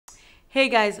Hey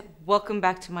guys, welcome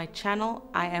back to my channel.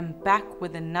 I am back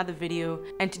with another video,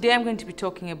 and today I'm going to be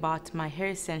talking about my hair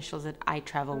essentials that I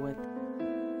travel with.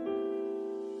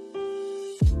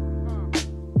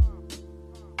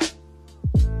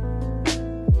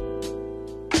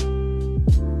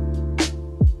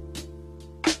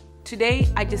 Today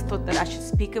I just thought that I should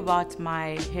speak about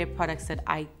my hair products that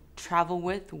I travel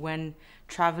with when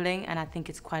traveling, and I think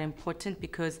it's quite important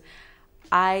because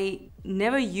I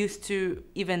never used to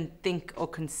even think or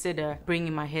consider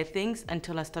bringing my hair things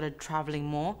until I started traveling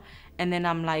more. And then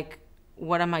I'm like,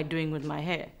 what am I doing with my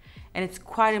hair? And it's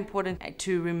quite important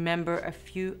to remember a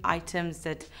few items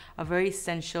that are very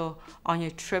essential on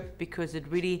your trip, because it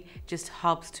really just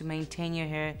helps to maintain your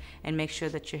hair and make sure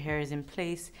that your hair is in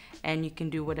place and you can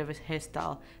do whatever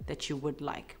hairstyle that you would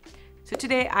like. So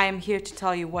today I am here to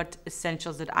tell you what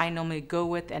essentials that I normally go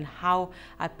with and how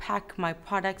I pack my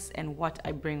products and what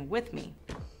I bring with me.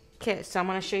 Okay, so I'm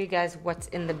gonna show you guys what's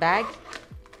in the bag.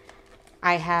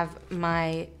 I have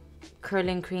my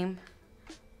curling cream,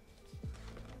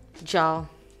 gel.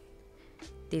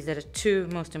 These are the two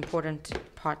most important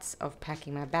parts of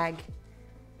packing my bag.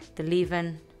 The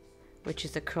leave-in, which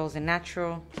is the Curls and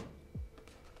Natural.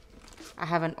 I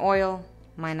have an oil,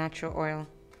 my natural oil.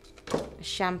 A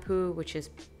shampoo, which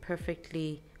is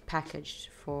perfectly packaged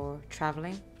for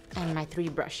traveling, and my 3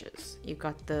 brushes. You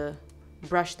got the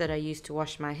brush that I use to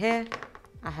wash my hair,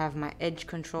 I have my edge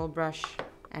control brush,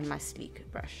 and my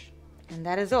sleek brush. And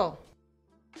that is all.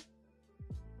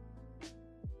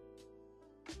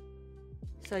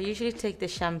 So I usually take the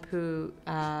shampoo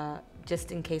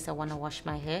just in case I want to wash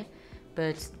my hair,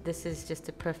 but this is just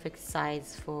a perfect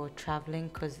size for traveling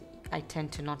because I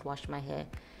tend to not wash my hair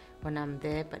when I'm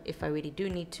there, but if I really do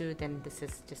need to, then this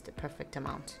is just a perfect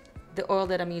amount. The oil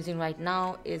that I'm using right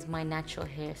now is my natural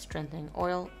hair strengthening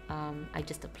oil. I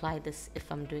just apply this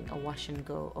if I'm doing a wash and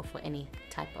go or for any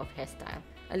type of hairstyle.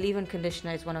 A leave-in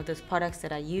conditioner is one of those products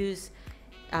that I use,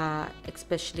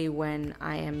 especially when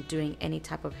I am doing any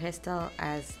type of hairstyle,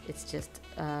 as it's just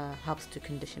helps to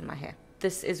condition my hair.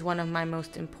 This is one of my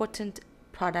most important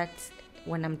products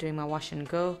when I'm doing my wash and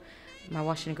go. My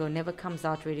wash and go never comes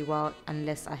out really well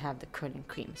unless I have the curling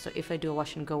cream. So if I do a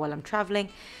wash and go while I'm traveling,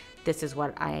 this is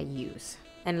what I use.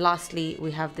 And lastly,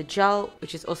 we have the gel,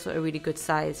 which is also a really good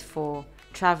size for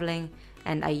traveling.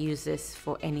 And I use this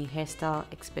for any hairstyle,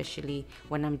 especially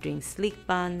when I'm doing sleek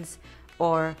buns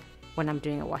or when I'm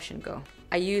doing a wash and go.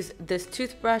 I use this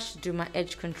toothbrush to do my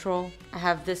edge control. I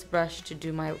have this brush to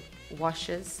do my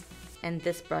washes, and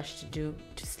this brush to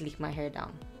sleek my hair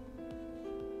down.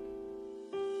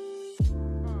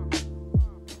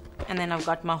 And then I've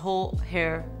got my whole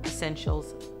hair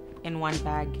essentials in one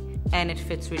bag, and it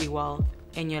fits really well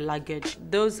in your luggage.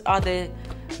 Those are the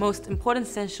most important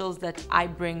essentials that I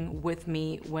bring with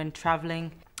me when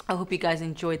traveling. I hope you guys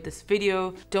enjoyed this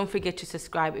video. Don't forget to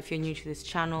subscribe if you're new to this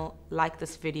channel, like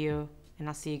this video, and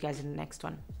I'll see you guys in the next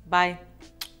one. Bye.